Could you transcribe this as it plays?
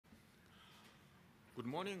Good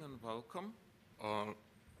morning and welcome.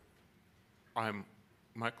 I'm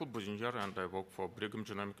Michael Bouzinier and I work for Brigham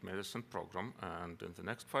Genomic Medicine program, and in the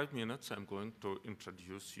next 5 minutes I'm going to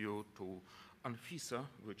introduce you to Anfisa,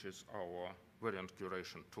 which is our variant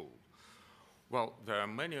curation tool. Well, there are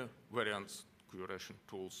many variant curation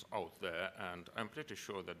tools out there, and I'm pretty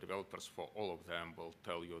sure that developers for all of them will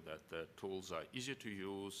tell you that the tools are easy to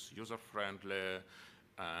use, user-friendly,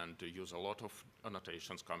 and use a lot of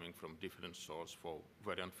annotations coming from different sources for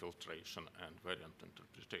variant filtration and variant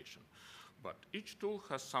interpretation. But each tool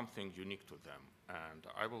has something unique to them, and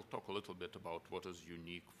I will talk a little bit about what is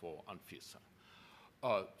unique for Anfisa.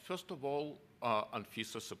 First of all,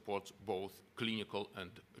 Anfisa supports both clinical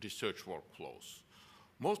and research workflows.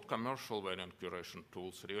 Most commercial variant curation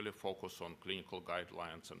tools really focus on clinical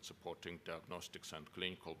guidelines and supporting diagnostics and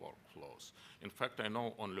clinical workflows. In fact, I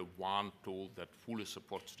know only one tool that fully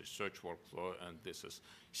supports research workflow, and this is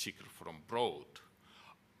Seeker from Broad.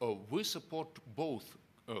 We support both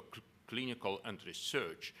clinical and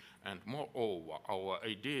research, and moreover, our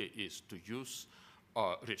idea is to use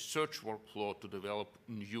research workflow to develop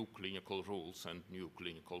new clinical rules and new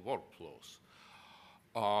clinical workflows.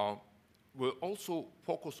 We also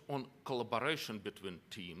focus on collaboration between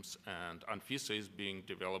teams, and Anfisa is being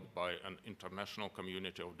developed by an international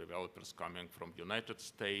community of developers coming from United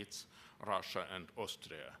States, Russia, and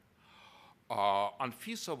Austria.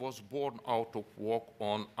 Anfisa was born out of work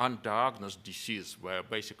on undiagnosed disease, where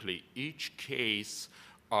basically each case,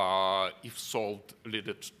 if solved,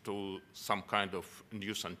 led to some kind of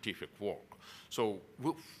new scientific work. So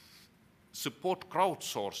we support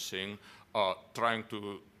crowdsourcing, trying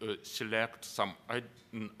to select some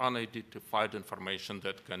unidentified information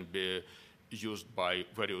that can be used by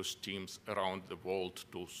various teams around the world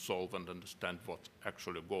to solve and understand what's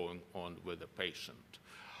actually going on with the patient.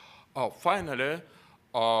 Finally,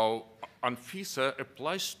 Anfisa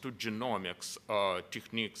applies to genomics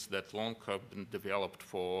techniques that long have been developed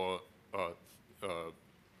for,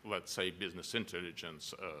 let's say, business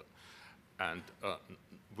intelligence, and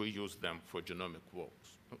we use them for genomic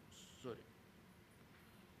works. Oh, sorry.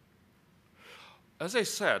 As I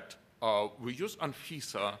said, we use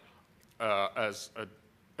Anfisa as an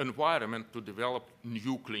environment to develop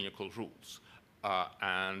new clinical rules,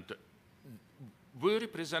 and we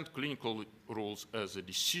represent clinical rules as a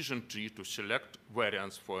decision tree to select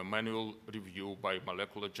variants for a manual review by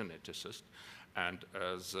molecular geneticists. And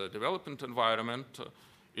as a development environment,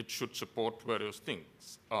 it should support various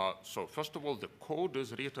things. So first of all, the code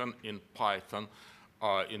is written in Python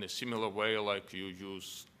in a similar way like you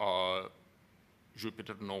use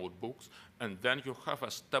Jupyter notebooks. And then you have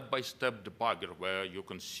a step-by-step debugger where you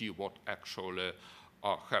can see what actually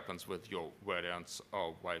happens with your variants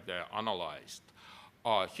while they're analyzed.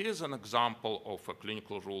 Here's an example of a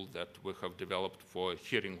clinical rule that we have developed for a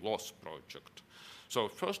hearing loss project. So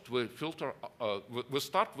first we filter, we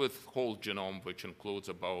start with whole genome, which includes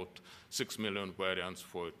about 6 million variants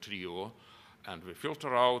for a trio, and we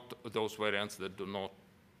filter out those variants that do not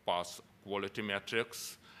pass quality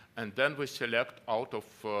metrics, and then we select out of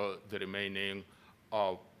the remaining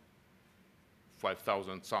 5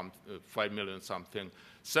 million something,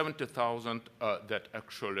 70,000 that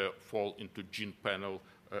actually fall into gene panel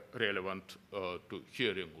relevant to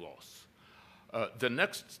hearing loss. The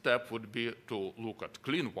next step would be to look at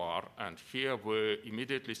ClinVar, and here we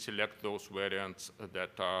immediately select those variants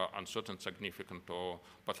that are uncertain, significant, or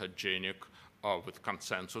pathogenic with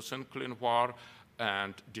consensus in ClinVar,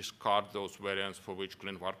 and discard those variants for which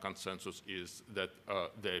ClinVar consensus is that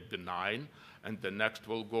they're benign. And the next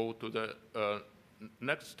will go to the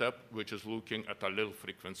next step, which is looking at allele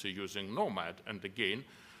frequency using Nomad. And again,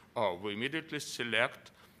 we immediately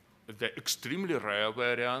select the extremely rare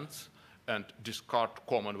variants and discard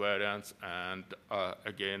common variants. And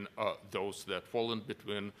again, those that fall in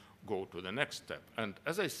between go to the next step. And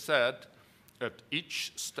as I said, at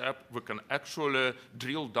each step, we can actually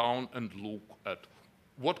drill down and look at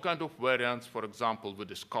what kind of variants, for example, we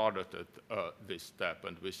discarded at this step.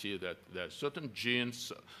 And we see that there are certain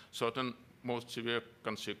genes, certain most severe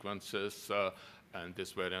consequences, and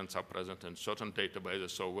these variants are present in certain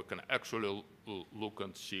databases, so we can actually look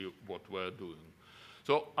and see what we're doing.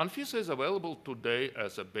 So Anfisa is available today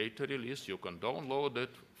as a beta release. You can download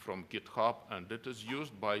it from GitHub, and it is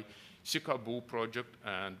used by Sikaboo project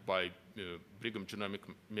and by Brigham Genomic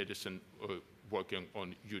Medicine working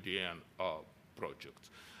on UDN projects.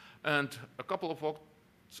 And a couple of words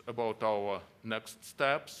about our next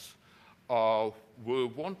steps. We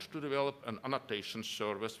want to develop an annotation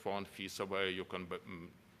service for Anfisa where you can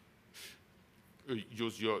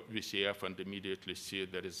use your VCF and immediately see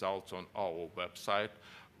the results on our website.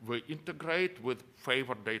 We integrate with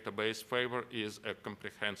FAVOR database. FAVOR is a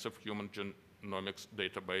comprehensive human genomics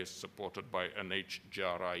database supported by an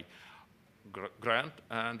HGRI grant,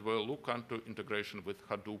 and we'll look into integration with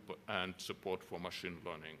Hadoop and support for machine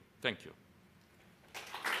learning. Thank you.